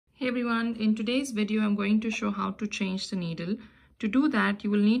Hey everyone, in today's video I'm going to show how to change the needle. To do that, you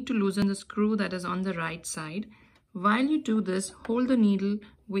will need to loosen the screw that is on the right side. While you do this, hold the needle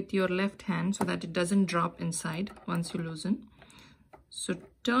with your left hand so that it doesn't drop inside once you loosen. So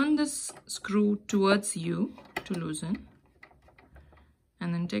turn this screw towards you to loosen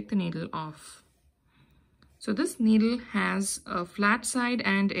and then take the needle off. So this needle has a flat side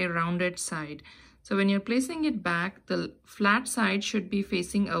and a rounded side. So when you're placing it back, the flat side should be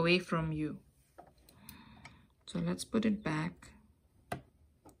facing away from you. So let's put it back.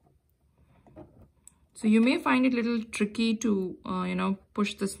 So you may find it a little tricky to,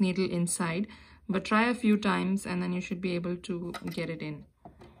 push this needle inside, but try a few times and then you should be able to get it in.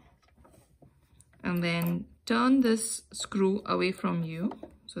 And then turn this screw away from you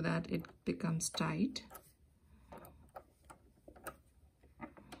so that it becomes tight.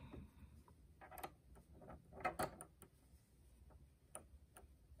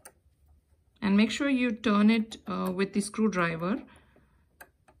 And make sure you turn it with the screwdriver,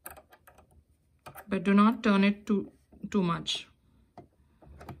 but do not turn it too much.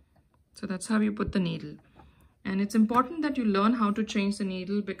 So that's how you put the needle. And it's important that you learn how to change the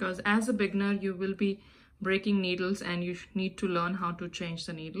needle, because as a beginner you will be breaking needles and you need to learn how to change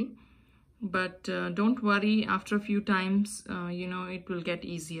the needle. But don't worry, after a few times, it will get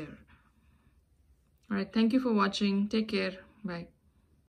easier. All right, thank you for watching. Take care. Bye.